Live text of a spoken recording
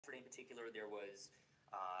particular, there was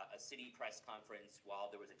a city press conference while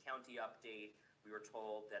there was a county update. We were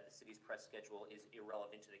told that the city's press schedule is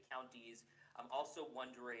irrelevant to the counties. I'm also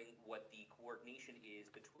wondering what the coordination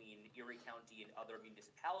is between Erie County and other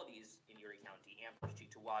municipalities in Erie County, Amherst,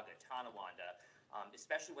 Cheektowaga, Tonawanda,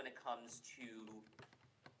 especially when it comes to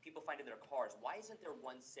people finding their cars. Why isn't there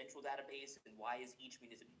one central database, and why is each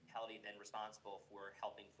municipality then responsible for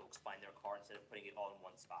helping folks find their car instead of putting it all in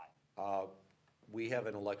one spot? We have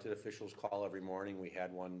an elected officials call every morning. We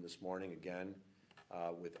had one this morning again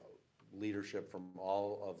with leadership from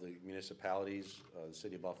all of the municipalities. The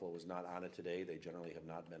city of Buffalo was not on it today. They generally have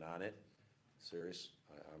not been on it. Serious,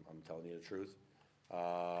 I'm telling you the truth.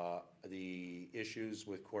 The issues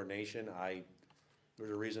with coordination,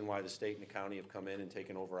 there's a reason why the state and the county have come in and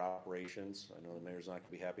taken over operations. I know the mayor's not going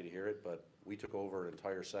to be happy to hear it, but we took over an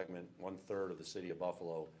entire segment, 1/3 of the city of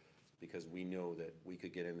Buffalo, because we knew that we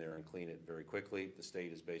could get in there and clean it very quickly. The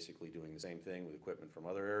state is basically doing the same thing with equipment from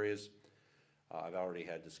other areas. I've already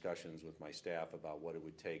had discussions with my staff about what it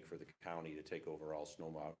would take for the county to take over all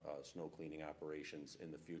snow cleaning operations in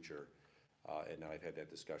the future. And now I've had that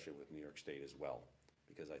discussion with New York State as well,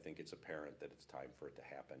 because I think it's apparent that it's time for it to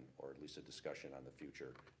happen, or at least a discussion on the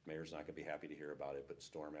future. Mayor's not going to be happy to hear about it, but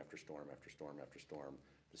storm after storm after storm after storm,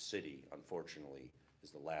 the city, unfortunately,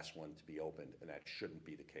 is the last one to be opened, and that shouldn't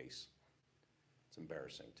be the case. It's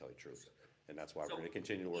embarrassing, to tell you the truth, and that's why we're going to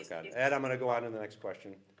continue to work on it. Ed, I'm going to go on to the next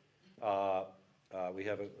question. We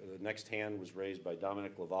have the next hand was raised by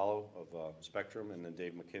Dominic Lavallo of Spectrum, and then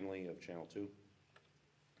Dave McKinley of Channel 2.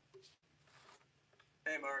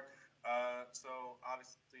 Hey, Mark. So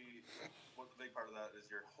obviously, what the big part of that is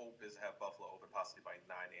your hope is to have Buffalo open possibly by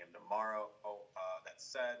 9 a.m. tomorrow. That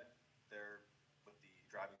said, with the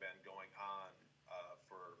driving ban going on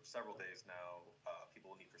for several days now,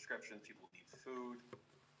 people need prescriptions, people need food.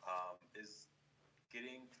 Is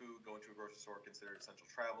getting food, going to a grocery store considered essential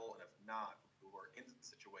travel? And if not, who are in the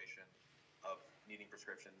situation of needing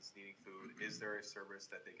prescriptions, needing food, is there a service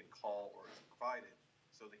that they can call or is provided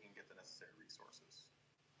so they can get the necessary resources?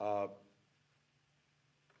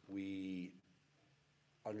 We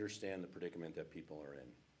understand the predicament that people are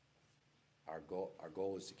in. Our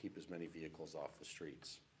goal is to keep as many vehicles off the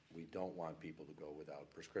streets. We don't want people to go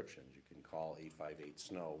without prescriptions. You can call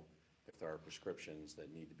 858-SNOW if there are prescriptions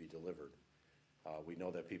that need to be delivered. We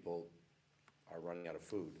know that people are running out of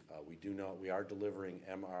food. We are delivering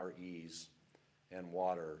MREs and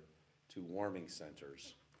water to warming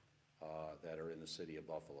centers that are in the city of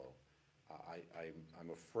Buffalo. I'm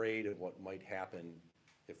afraid of what might happen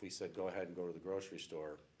if we said go ahead and go to the grocery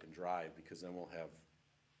store and drive, because then we'll have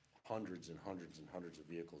hundreds and hundreds and hundreds of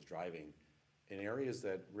vehicles driving in areas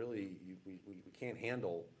that really we can't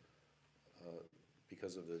handle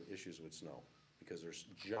because of the issues with snow, because there's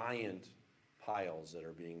giant piles that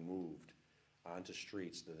are being moved onto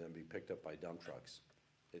streets to then be picked up by dump trucks.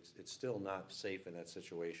 It's still not safe in that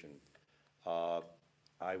situation.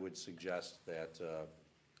 I would suggest that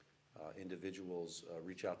individuals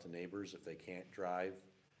reach out to neighbors if they can't drive,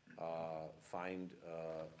 find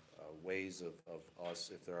ways of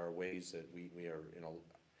us, if there are ways that we are,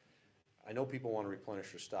 I know people want to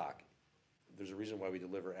replenish their stock. There's a reason why we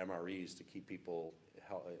deliver MREs to keep people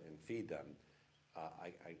and feed them.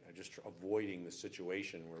 I just avoiding the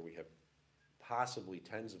situation where we have possibly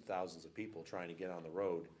tens of thousands of people trying to get on the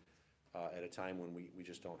road at a time when we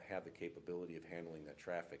just don't have the capability of handling that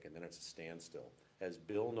traffic, and then it's a standstill. As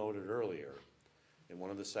Bill noted earlier, in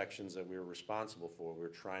one of the sections that we were responsible for, we were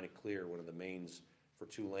trying to clear one of the mains for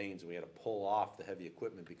 2 lanes, and we had to pull off the heavy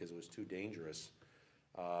equipment because it was too dangerous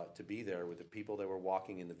to be there with the people that were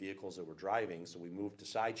walking in the vehicles that were driving, so we moved to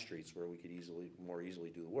side streets where we could more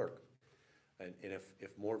easily do the work. And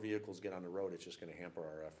if more vehicles get on the road, it's just going to hamper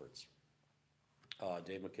our efforts.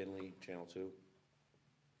 Dave McKinley, Channel 2.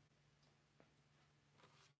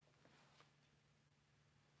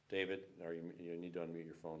 David, you need to unmute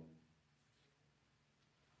your phone.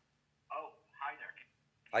 Oh, hi there.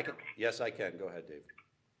 Yes, I can. Go ahead, Dave.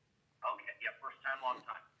 Okay, yeah, first time, long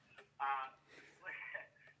time.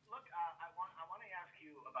 Look, I want to ask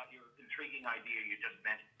you about your intriguing idea you just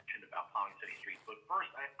mentioned about plowing city streets. But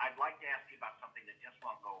first, I'd like to ask you about something that just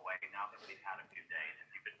won't go away now that we've had a few days,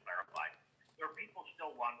 if you could clarify. There are people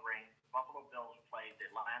still wondering, Buffalo Bills played,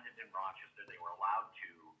 they landed in Rochester, they were allowed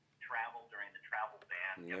to travel during the travel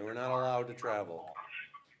ban. They were not allowed to travel.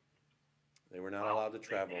 They were not allowed to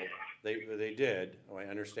travel. They did. Oh, I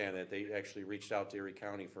understand that. They actually reached out to Erie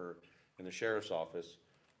County in the sheriff's office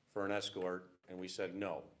for an escort, and we said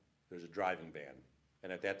no, there's a driving ban.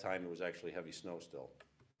 And at that time, it was actually heavy snow still.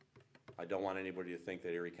 I don't want anybody to think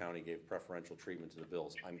that Erie County gave preferential treatment to the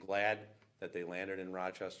Bills. I'm glad that they landed in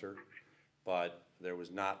Rochester, but there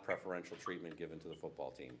was not preferential treatment given to the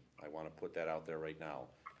football team. I want to put that out there right now,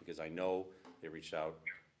 because I know they reached out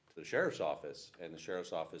to the sheriff's office, and the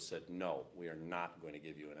sheriff's office said, no, we are not going to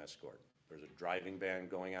give you an escort. There's a driving ban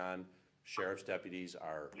going on. Sheriff's deputies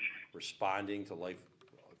are responding to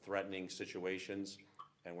life-threatening situations,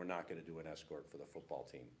 and we're not going to do an escort for the football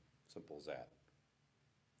team. Simple as that.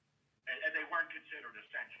 And they weren't considered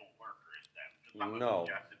essential workers then? No,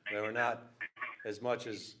 they were not. As much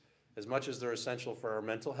as they're essential for our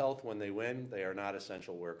mental health when they win, they are not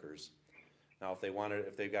essential workers. Now,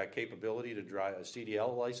 if they've got capability to drive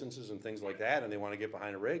CDL licenses and things like that, and they want to get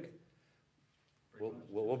behind a rig,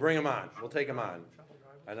 we'll bring them on. We'll take them on.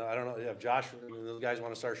 I don't know if Josh and those guys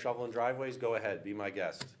want to start shoveling driveways. Go ahead, be my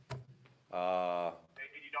guest. But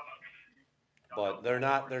they're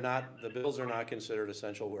not. The bills are not considered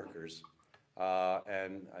essential workers,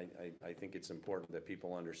 and I think it's important that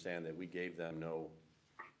people understand that we gave them no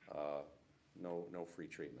free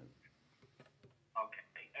treatment.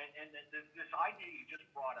 Okay, and this idea you just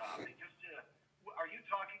brought up, are you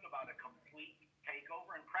talking about a complete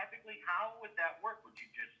takeover? And practically, how would that work? Would you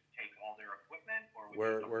just take all their equipment, or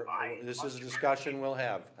would This is a discussion we'll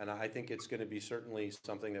have, and I think it's going to be certainly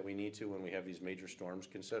something that we need to, when we have these major storms,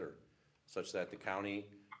 consider, such that the county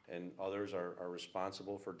and others are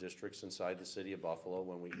responsible for districts inside the city of Buffalo.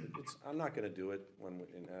 I'm not going to do it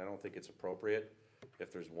and I don't think it's appropriate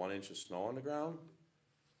if there's 1 inch of snow on the ground.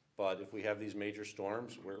 But if we have these major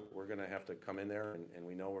storms, we're going to have to come in there, and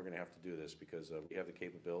we know we're going to have to do this, because we have the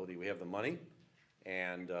capability, we have the money,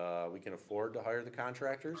 and we can afford to hire the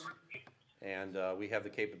contractors, and we have the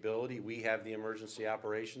capability. We have the Emergency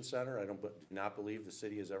Operations Center. I do not believe the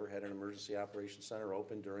city has ever had an Emergency Operations Center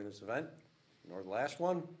open during this event, nor the last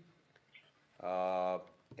one.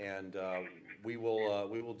 We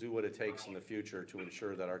will do what it takes in the future to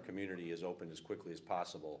ensure that our community is open as quickly as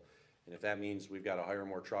possible. And if that means we've got to hire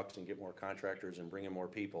more trucks and get more contractors and bring in more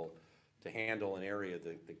people to handle an area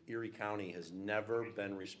that Erie County has never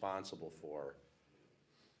been responsible for,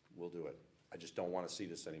 we'll do it. I just don't want to see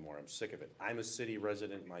this anymore. I'm sick of it. I'm a city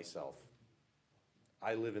resident myself.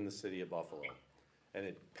 I live in the city of Buffalo, and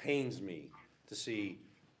it pains me to see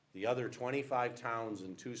the other 25 towns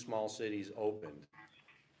and 2 small cities opened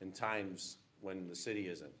in times when the city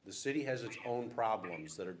isn't. The city has its own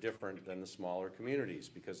problems that are different than the smaller communities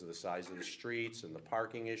because of the size of the streets and the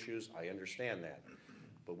parking issues. I understand that.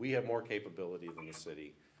 But we have more capability than the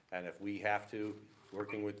city, and if we have to,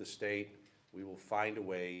 working with the state, we will find a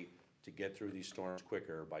way to get through these storms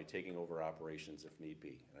quicker by taking over operations if need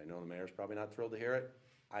be. And I know the mayor's probably not thrilled to hear it.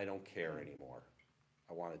 I don't care anymore.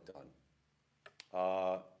 I want it done.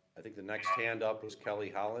 I think the next hand up was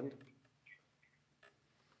Kelly Holland.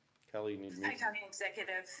 Kelly, you need me. Hi, County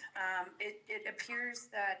Executive. It appears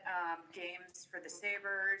that games for the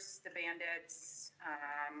Sabres, the Bandits,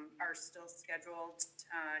 are still scheduled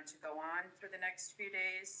to go on for the next few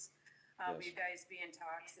days. Will you guys be in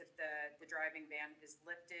talks if the driving ban is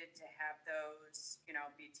lifted to have those,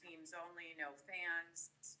 be teams only, no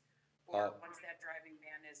fans? Or once that driving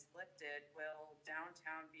ban is lifted, will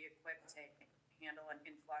downtown be equipped to handle an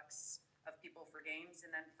influx of people for games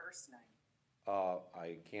and then first night?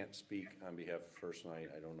 I can't speak on behalf of First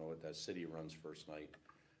Night. I don't know what that city runs First Night.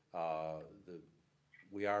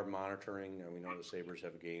 We are monitoring, and we know the Sabres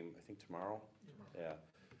have a game, I think tomorrow? Yeah.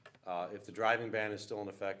 If the driving ban is still in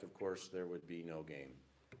effect, of course, there would be no game.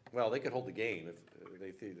 Well, they could hold the game. If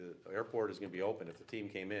they think the airport is going to be open, if the team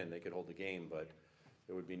came in, they could hold the game, but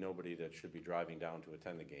there would be nobody that should be driving down to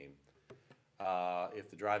attend the game.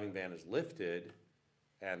 If the driving ban is lifted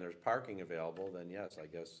and there's parking available, then yes, I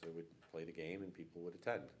guess they would play the game and people would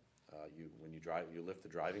attend. When you lift the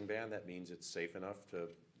driving ban, that means it's safe enough to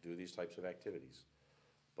do these types of activities.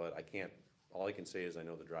 But all I can say is I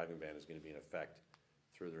know the driving ban is going to be in effect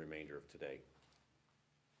through the remainder of today.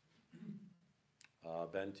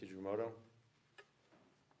 Ben Tijumoto?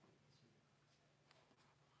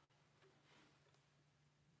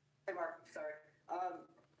 Hey Mark, sorry. I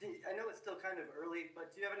know it's still kind of early,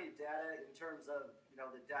 but do you have any data in terms of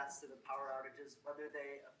the deaths and the power outages, whether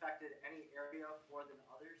they affected any area more than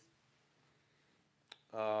others?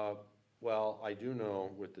 Well, I do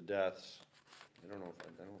know with the deaths, I'm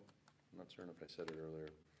not certain if I said it earlier.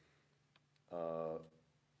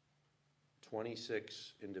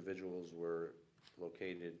 26 individuals were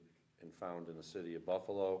located and found in the city of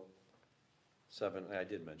Buffalo. 7, I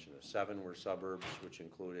did mention this, 7 were suburbs, which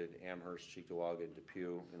included Amherst, Cheektowaga, and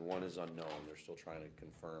Depew, and 1 is unknown. They're still trying to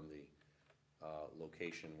confirm the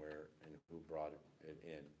location where and who brought it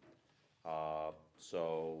in.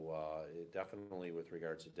 It definitely, with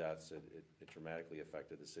regards to deaths, it dramatically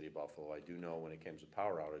affected the city of Buffalo. I do know when it came to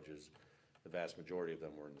power outages, the vast majority of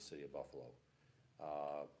them were in the city of Buffalo.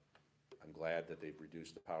 I'm glad that they've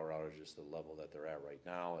reduced the power outages to the level that they're at right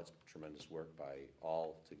now. It's tremendous work by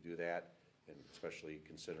all to do that, and especially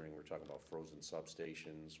considering we're talking about frozen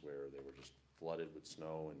substations where they were just flooded with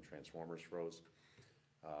snow and transformers froze.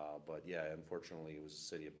 But yeah, unfortunately, it was the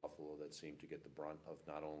city of Buffalo that seemed to get the brunt of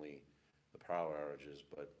not only the power outages,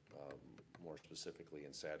 but more specifically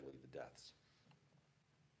and sadly, the deaths.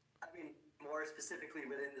 I mean, more specifically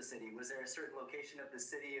within the city, was there a certain location of the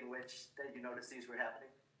city in which that you noticed these were happening?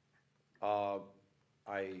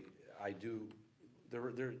 I do,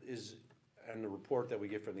 there is, in the report that we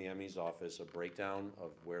get from the ME's office, a breakdown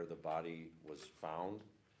of where the body was found.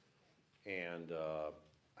 And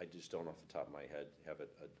I just don't off the top of my head have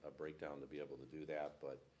a breakdown to be able to do that,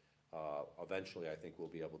 but eventually I think we'll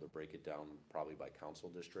be able to break it down probably by council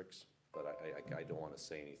districts, but I don't want to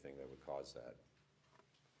say anything that would cause that.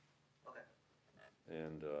 Okay.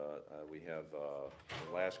 And we have the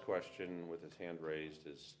last question with his hand raised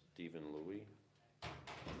is Stephen Louie.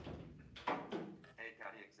 Hey,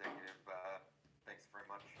 County Executive, thanks very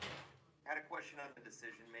much. I had a question on the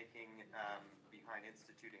decision-making behind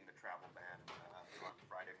instituting the travel ban on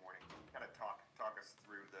Friday morning. Kind of talk us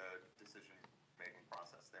through the decision-making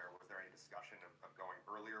process there. Was there any discussion of going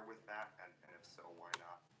earlier with that, and if so, why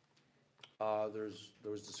not?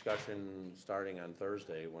 There was discussion starting on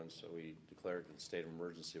Thursday once we declared that the state of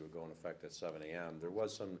emergency would go in effect at 7 a.m. There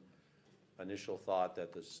was some initial thought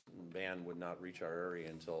that this ban would not reach our area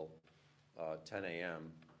until 10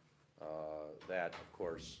 a.m. That, of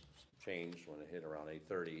course, changed when it hit around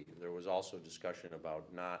 8:30. There was also discussion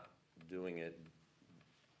about not doing it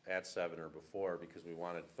at 7 or before because we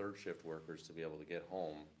wanted third shift workers to be able to get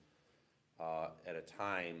home at a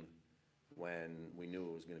time when we knew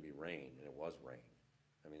it was going to be rain, and it was rain.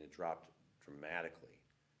 I mean, it dropped dramatically.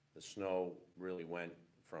 The snow really went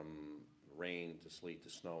from rain to sleet to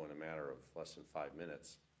snow in a matter of less than 5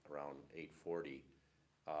 minutes, around 8:40,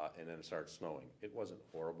 and then it started snowing. It wasn't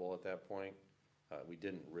horrible at that point. We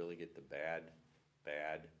didn't really get the bad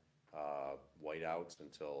whiteouts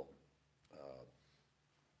until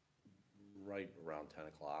right around 10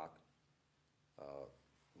 o'clock,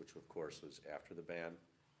 which of course was after the ban.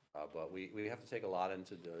 But we have to take a lot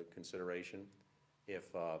into consideration.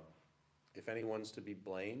 If anyone's to be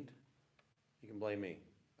blamed, you can blame me.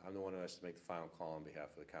 I'm the one who has to make the final call on behalf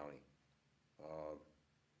of the county.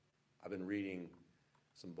 I've been reading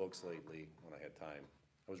some books lately when I had time.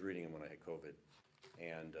 I was reading them when I had COVID,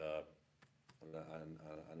 and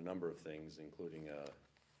on a number of things, including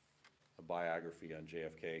a biography on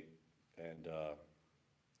JFK. And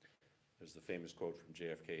there's the famous quote from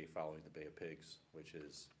JFK following the Bay of Pigs, which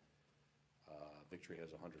is, victory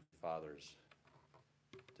has 100 fathers,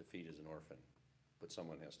 defeat is an orphan, but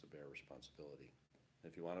someone has to bear responsibility.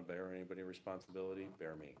 If you want to bear anybody responsibility,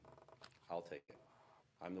 bear me. I'll take it.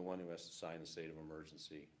 I'm the one who has to sign the state of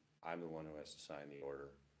emergency. I'm the one who has to sign the order.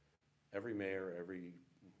 Every mayor, every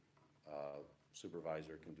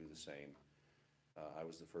supervisor can do the same. I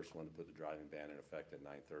was the first one to put the driving ban in effect at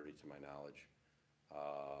 9:30 to my knowledge.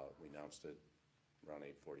 We announced it around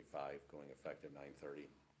 8:45, going effective 9:30.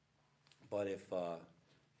 But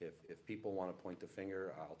if people want to point the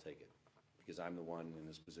finger, I'll take it, because I'm the one in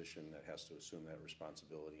this position that has to assume that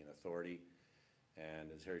responsibility and authority.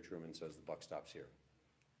 And as Harry Truman says, the buck stops here.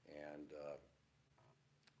 And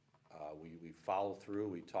we follow through.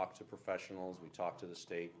 We talk to professionals. We talk to the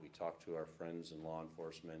state. We talk to our friends in law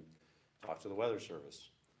enforcement. Talk to the Weather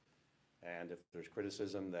Service. And if there's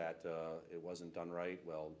criticism that it wasn't done right,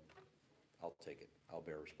 well, I'll take it. I'll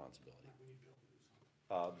bear responsibility.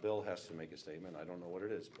 Bill has to make a statement. I don't know what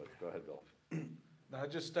it is, but go ahead, Bill. I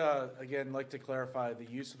just, again, like to clarify, the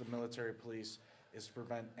use of the military police is to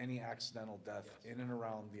prevent any accidental death in and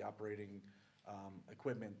around the operating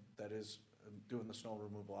equipment that is doing the snow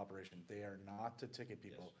removal operation. They are not to ticket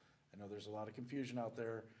people. Yes. I know there's a lot of confusion out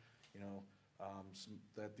there,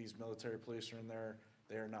 that these military police are in there.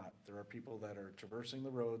 They are not. There are people that are traversing the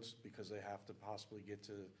roads because they have to possibly get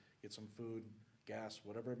some food, gas,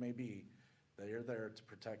 whatever it may be. They are there to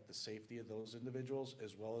protect the safety of those individuals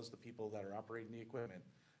as well as the people that are operating the equipment,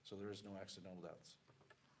 so there is no accidental deaths.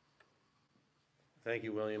 Thank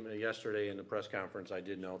you, William. Yesterday in the press conference, I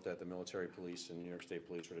did note that the military police and New York State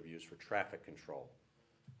Police are to be used for traffic control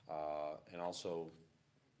and also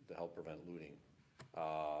to help prevent looting.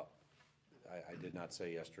 I did not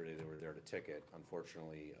say yesterday they were there to ticket.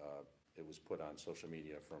 Unfortunately, it was put on social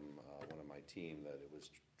media from one of my team that it was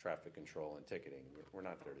traffic control and ticketing. We're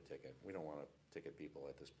not there to ticket. We don't want to ticket people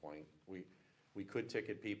at this point. We could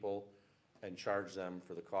ticket people and charge them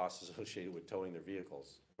for the costs associated with towing their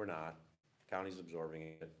vehicles. We're not. County's absorbing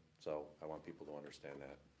it, so I want people to understand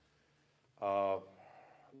that.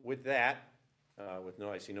 With that,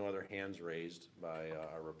 I see no other hands raised by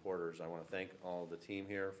our reporters. I want to thank all the team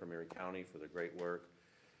here from Erie County for the great work.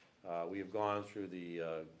 We have gone through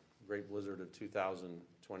the great blizzard of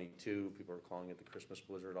 2022. People are calling it the Christmas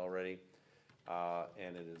blizzard already.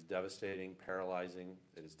 And it is devastating, paralyzing.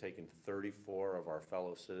 It has taken 34 of our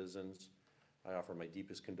fellow citizens. I offer my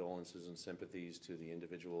deepest condolences and sympathies to the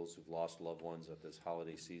individuals who've lost loved ones at this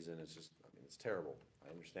holiday season. It's just, I mean, it's terrible.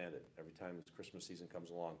 I understand it. Every time this Christmas season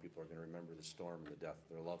comes along, people are going to remember the storm and the death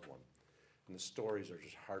of their loved one. And the stories are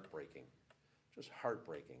just heartbreaking, just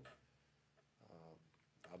heartbreaking.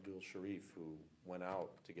 Abdul Sharif, who went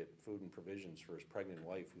out to get food and provisions for his pregnant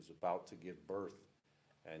wife who's about to give birth,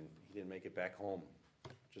 and he didn't make it back home.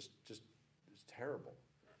 Just it's terrible.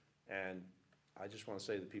 And I just want to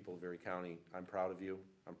say to the people of Erie County, I'm proud of you.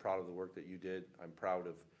 I'm proud of the work that you did. I'm proud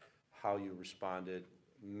of how you responded.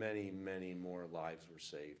 Many, many more lives were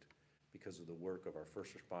saved because of the work of our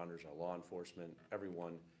first responders, our law enforcement,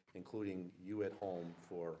 everyone, including you at home,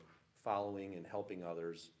 for following and helping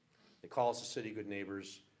others. They call us the city good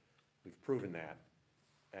neighbors. We've proven that,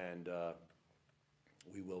 and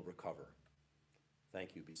we will recover.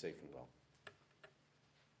 Thank you. Be safe and well.